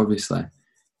alongside this, obviously.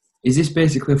 Is this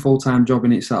basically a full-time job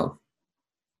in itself?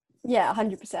 Yeah,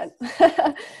 100%.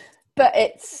 But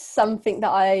it's something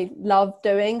that I love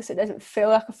doing, so it doesn't feel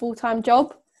like a full-time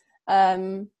job.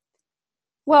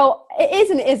 Well, it is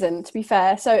and it isn't, to be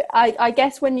fair. So I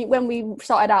guess when we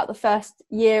started out the first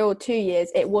year or 2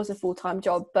 years, it was a full-time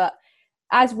job. But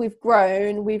as we've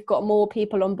grown, we've got more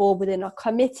people on board within our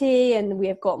committee, and we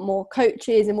have got more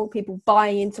coaches and more people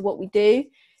buying into what we do.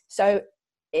 So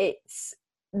it's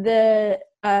the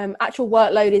actual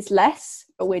workload is less,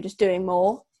 but we're just doing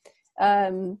more.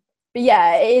 But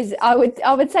it is. I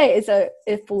would say it's a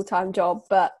full-time job,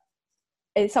 but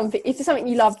it's something. If it's something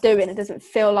you love doing, it doesn't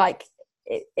feel like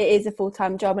it is a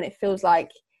full-time job, and it feels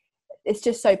like it's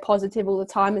just so positive all the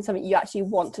time, and something you actually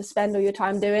want to spend all your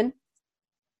time doing.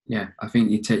 Yeah, I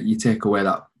think you take away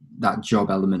that job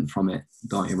element from it,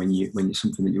 don't you? When it's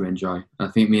something that you enjoy. I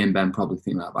think me and Ben probably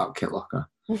think that about Kit Locker.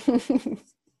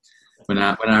 when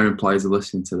our employees are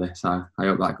listening to this, I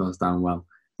hope that goes down well.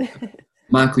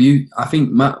 Michael,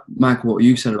 Michael, what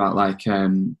you said about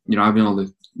having all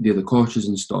the other coaches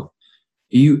and stuff,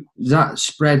 does that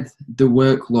spread the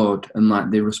workload and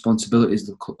the responsibilities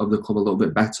of the club a little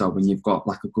bit better when you've got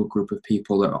a good group of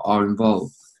people that are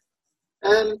involved?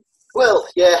 Well,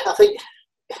 yeah, I think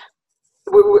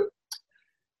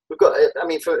we've got. I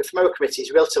mean, from our committee,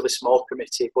 it's a relatively small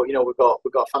committee, but we've got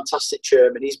a fantastic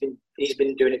chairman. He's been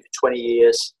doing it for 20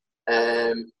 years.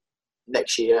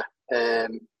 Next year.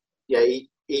 He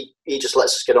just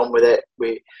lets us get on with it.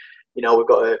 We've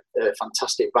got a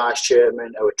fantastic vice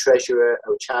chairman, our treasurer,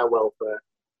 our child welfare,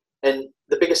 and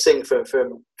the biggest thing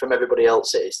from everybody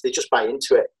else is they just buy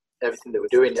into it. Everything that we're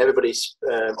doing, everybody's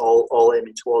all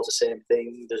aiming towards the same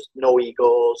thing. There's no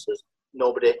egos. There's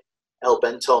nobody hell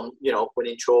bent on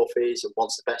winning trophies and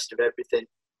wants the best of everything.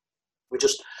 We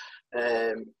just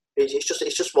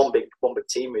it's just one big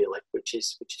team really, which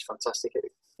is fantastic.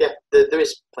 Yeah, there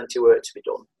is plenty of work to be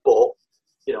done, but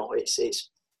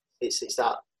it's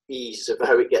that ease of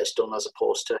how it gets done as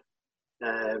opposed to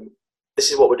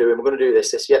this is what we're doing. We're going to do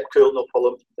this. Yep, cool, no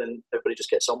problem. Then everybody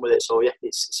just gets on with it. So yeah,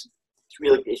 it's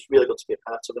really good to be a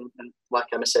part of them. And like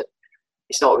Emma said,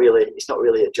 it's not really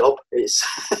a job. It's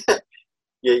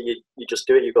you just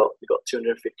do it. You've got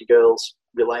 250 girls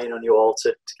relying on you all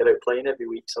to get out playing every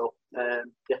week. So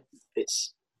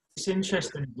it's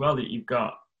interesting as well that you've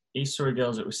got East Surrey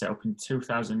Girls that was set up in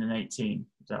 2018.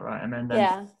 Is that right? And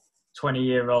then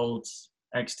 20-year-old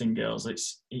Exton Girls.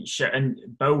 And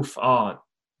both are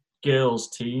girls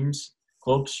teams,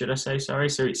 clubs, should I say? Sorry.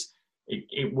 So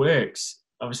it works.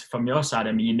 Obviously, from your side,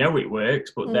 I mean, it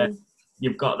works, but then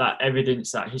you've got that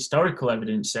evidence, that historical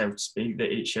evidence, so to speak,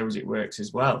 that it shows it works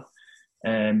as well.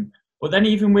 But then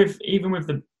even with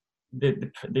the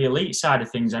elite side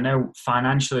of things, I know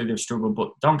financially they've struggled,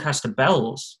 but Doncaster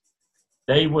Bells,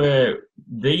 they were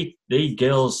the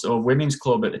girls or women's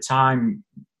club at the time,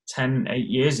 8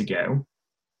 years ago.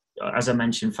 As I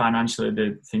mentioned, financially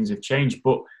the things have changed,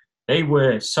 but they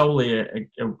were solely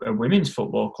a women's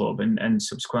football club and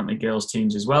subsequently girls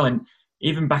teams as well. And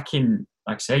even back in,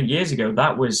 like I say, years ago,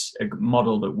 that was a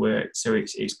model that worked. So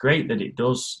it's great that it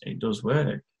does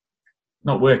work.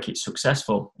 not work, it's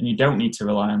successful, and you don't need to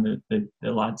rely on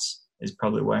the lads. Is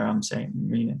probably where I'm saying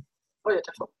meaning. Oh yeah,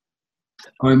 definitely.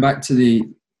 Going back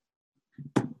to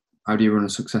how do you run a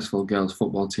successful girls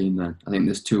football team then? I think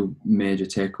there's two major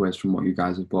takeaways from what you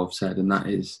guys have both said, and that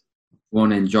is,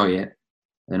 one, enjoy it,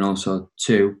 and also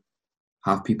two,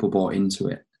 have people bought into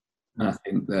it. And I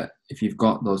think that if you've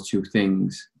got those two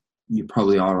things, you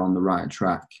probably are on the right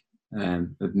track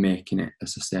of making it a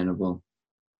sustainable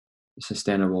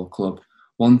club.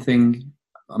 One thing,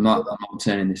 I'm not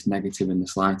saying this negative in the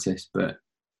slightest, but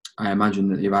I imagine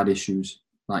that you've had issues,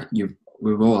 like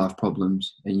we've all had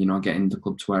problems in, getting the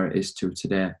club to where it is to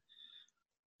today.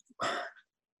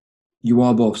 You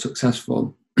are both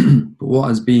successful, but what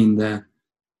has been the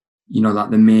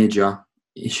major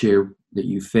issue that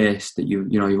you faced, that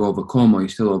you've overcome, or you're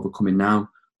still overcoming now?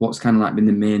 What's kind of like been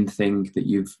the main thing that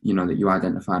that you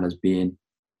identified as being,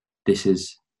 this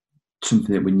is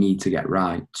something that we need to get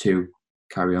right to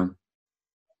carry on?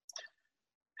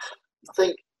 I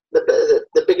think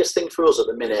the biggest thing for us at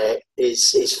the minute is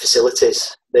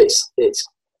facilities. It's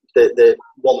the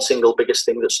one single biggest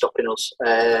thing that's stopping us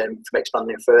from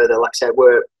expanding further. Like I said,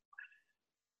 we're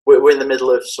in the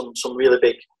middle of some really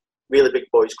big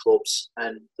boys clubs,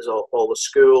 and there's all the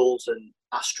schools and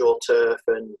AstroTurf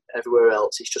and everywhere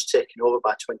else. It's just taken over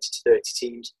by 20 to 30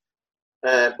 teams.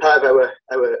 Part of our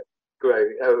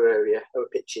area, our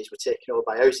pitches were taken over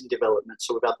by housing development,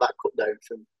 so we've had that cut down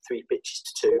from 3 pitches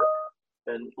to 2.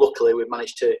 And luckily, we've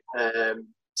managed to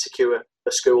secure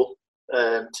a school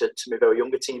to move our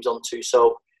younger teams onto.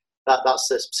 So that's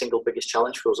the single biggest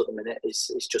challenge for us at the minute.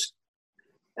 Is just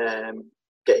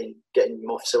getting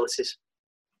more facilities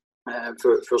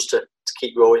for us to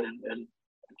keep growing and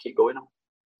keep going on.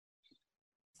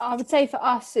 I would say for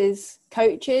us is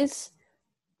coaches.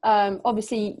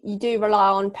 Obviously, you do rely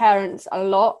on parents a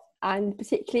lot, and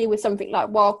particularly with something like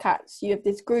Wildcats, you have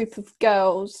this group of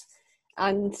girls,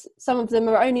 and some of them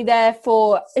are only there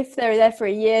if they're there for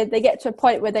a year, they get to a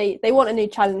point where they want a new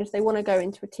challenge, they want to go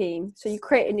into a team. So you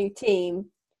create a new team,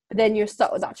 but then you're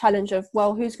stuck with that challenge of,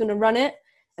 well, who's going to run it?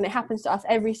 And it happens to us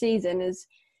every season.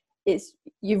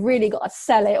 You've really got to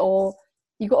sell it, or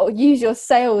you've got to use your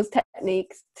sales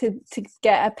techniques to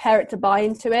get a parent to buy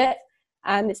into it.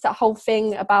 And it's that whole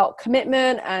thing about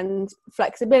commitment and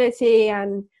flexibility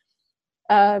and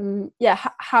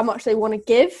how much they want to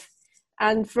give.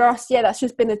 And for us, that's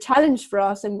just been a challenge for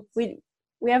us, and we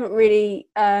haven't really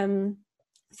found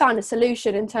a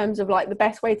solution in terms of like the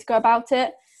best way to go about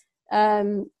it.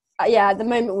 At the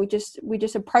moment we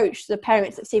just approach the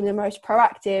parents that seem the most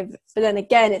proactive, but then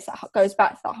again it goes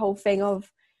back to that whole thing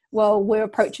of, well, we're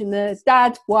approaching the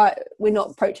dads, why we're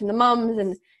not approaching the mums,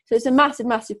 and so it's a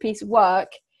massive piece of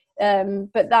work.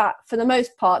 But that, for the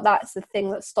most part, that's the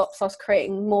thing that stops us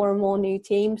creating more and more new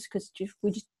teams, because we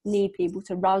just need people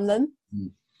to run them.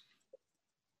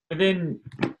 Within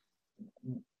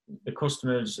the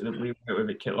customers that we work with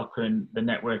at Kitlocker and the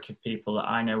network of people that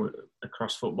I know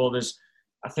across football,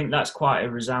 I think that's quite a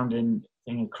resounding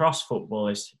thing across football,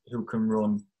 is who can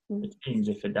run the teams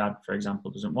if a dad, for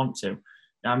example, doesn't want to.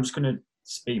 Now, I'm just going to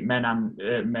speak male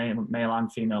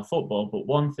and female football, but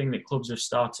one thing that clubs have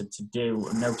started to do,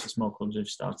 and notice more clubs have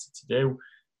started to do,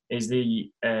 is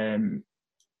the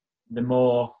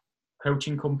more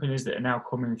coaching companies that are now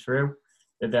coming through,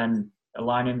 they're then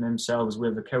aligning themselves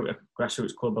with a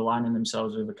grassroots club, aligning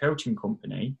themselves with a coaching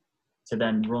company to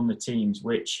then run the teams,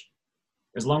 which,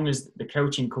 as long as the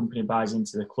coaching company buys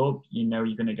into the club,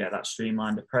 you're going to get that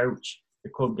streamlined approach. The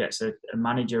club gets a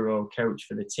manager or a coach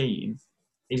for the team.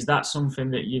 Is that something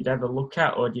that you'd ever look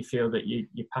at, or do you feel that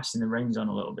you're passing the reins on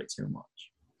a little bit too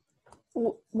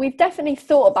much? We've definitely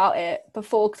thought about it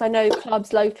before, because I know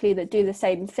clubs locally that do the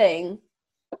same thing.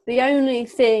 The only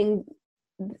thing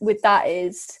with that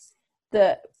is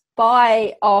that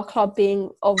by our club being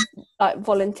of like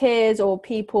volunteers or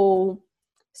people,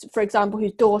 for example,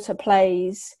 whose daughter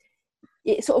plays,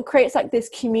 it sort of creates like this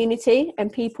community,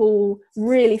 and people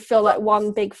really feel like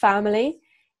one big family.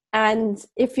 And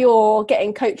if you're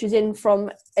getting coaches in from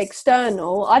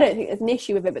external, I don't think there's an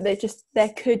issue with it, but there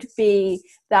could be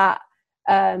that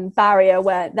barrier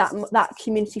where that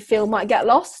community feel might get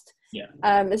lost. Yeah.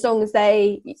 As long as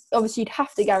obviously you'd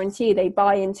have to guarantee they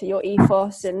buy into your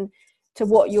ethos and to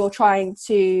what you're trying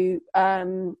to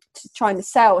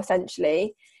sell,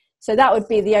 essentially. So that would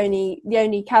be the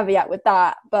only caveat with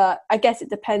that. But I guess it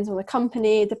depends on the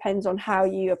company. It depends on how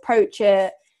you approach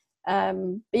it. But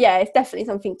it's definitely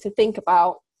something to think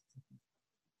about.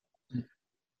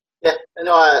 Yeah,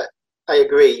 no, I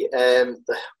agree.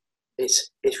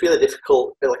 It's really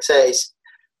difficult. But like I say,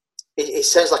 it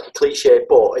sounds like a cliche,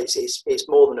 but it's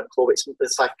more than a club. It's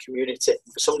like a community.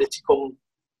 For somebody to come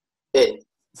in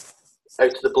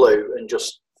out of the blue and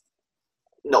just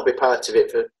not be part of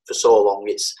it for so long,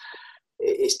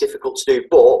 it's difficult to do.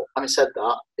 But having said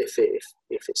that, if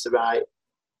it's the right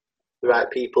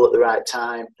people at the right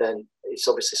time, then it's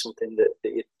obviously something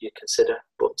that you consider.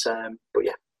 But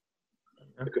yeah.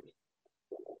 Agreed.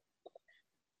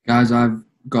 Guys, I've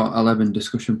got 11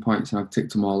 discussion points and I've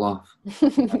ticked them all off.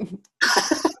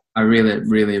 I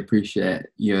really appreciate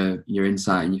your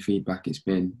insight and your feedback. It's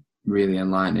been really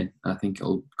enlightening. I think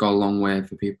it'll go a long way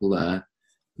for people that are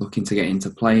looking to get into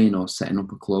playing or setting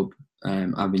up a club,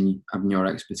 having your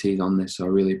expertise on this. So I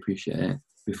really appreciate it.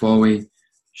 Before we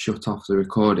shut off the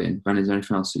recording, Ben, is there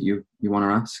anything else that you want to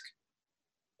ask?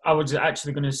 I was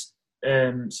actually going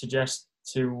to suggest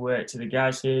to the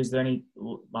guys here, is there any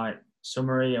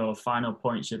summary or final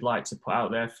points you'd like to put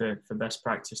out there for best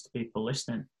practice to people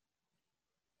listening?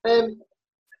 No,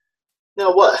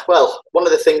 well, one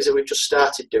of the things that we've just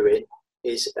started doing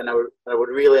is, and I would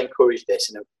really encourage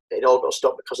this, and it all got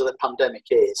stopped because of the pandemic,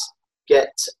 is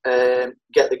get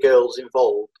the girls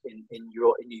involved in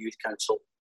your youth council.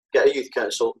 Get a youth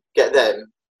council, get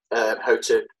them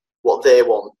what they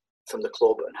want from the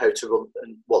club and how to run,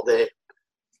 and what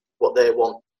they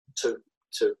want to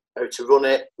how to run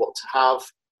it, what to have,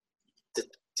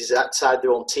 decide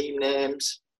their own team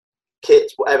names,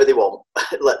 kits, whatever they want.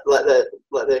 let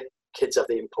the kids have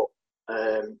the input.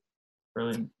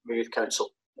 Brilliant. Youth council,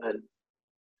 and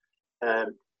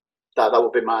that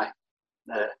would be my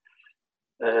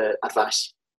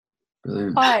advice.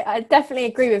 Brilliant. I definitely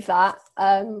agree with that,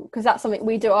 because that's something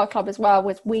we do at our club as well.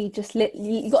 Was we just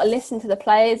you got to listen to the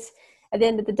players. At the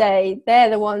end of the day, they're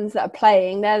the ones that are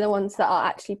playing. They're the ones that are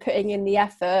actually putting in the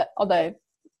effort. Although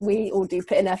we all do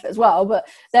put in effort as well, but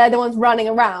they're the ones running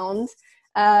around,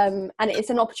 and it's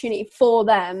an opportunity for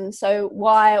them. So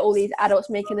why are all these adults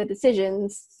making the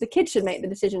decisions? The kids should make the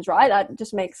decisions, right? That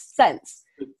just makes sense.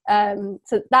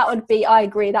 So that would be, I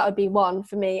agree, that would be one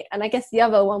for me. And I guess the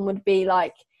other one would be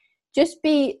just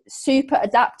be super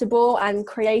adaptable and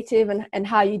creative and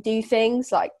how you do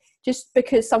things. Just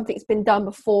because something's been done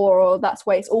before or that's the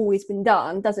way it's always been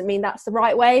done doesn't mean that's the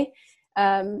right way.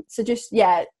 So just,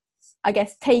 I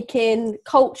guess take in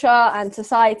culture and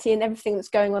society and everything that's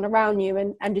going on around you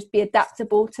and just be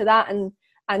adaptable to that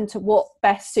and to what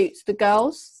best suits the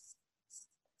girls.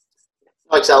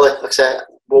 Exactly. Like I say,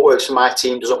 what works for my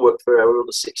team doesn't work for our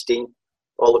other 16.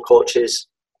 All the coaches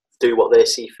do what they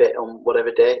see fit on whatever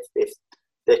day. If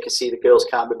they can see the girls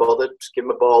can't be bothered, just give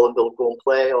them a ball and they'll go and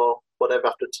play or whatever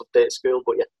after a tough day at school.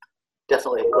 But yeah,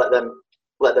 definitely let them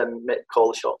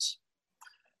call the shots.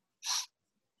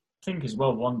 I think as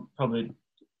well, one probably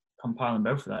compiling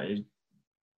both of that is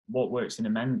what works in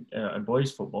a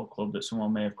boys football club that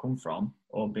someone may have come from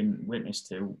or been witness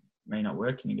to may not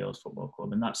work in a girls football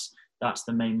club, and that's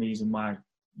the main reason why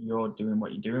you're doing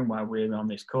what you're doing, why we're on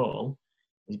this call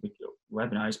is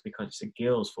webinar, is because it's a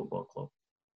girls football club.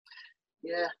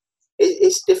 Yeah,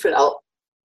 it's different.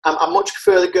 I much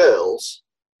prefer the girls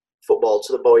football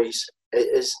to the boys.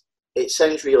 It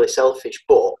sounds really selfish,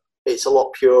 but it's a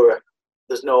lot purer.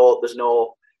 There's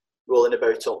no rolling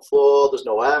about on the floor. There's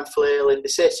no arm flailing. They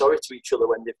say sorry to each other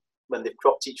when they've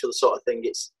cropped each other, sort of thing.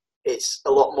 It's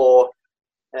a lot more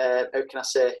how can I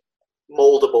say,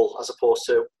 mouldable, as opposed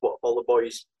to what all the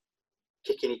boys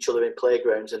kicking each other in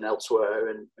playgrounds and elsewhere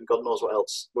and God knows what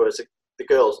else. Whereas the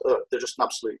girls, they're just an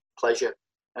absolute pleasure,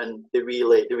 and they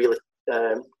really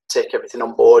take everything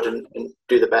on board and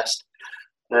do the best.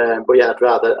 But yeah,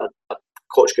 I'd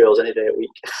coach girls any day a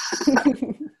week.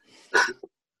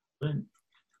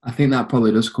 I think that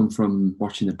probably does come from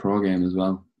watching the pro game as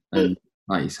well. And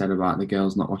like you said about the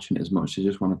girls not watching it as much, they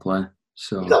just want to play.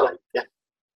 So exactly, yeah.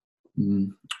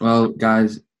 Well,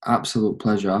 guys, absolute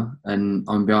pleasure. And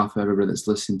on behalf of everybody that's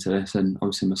listening to this, and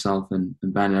obviously myself and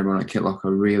Ben and everyone at Kitlock, I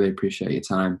really appreciate your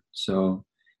time. So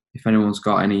if anyone's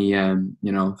got any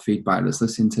feedback that's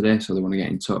listening to this or they want to get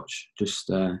in touch,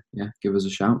 just give us a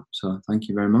shout. So thank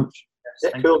you very much.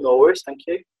 Yeah, cool, no worries, thank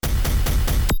you.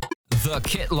 The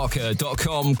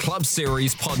KitLocker.com Club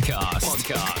Series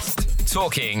podcast.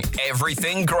 Talking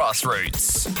everything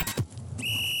grassroots.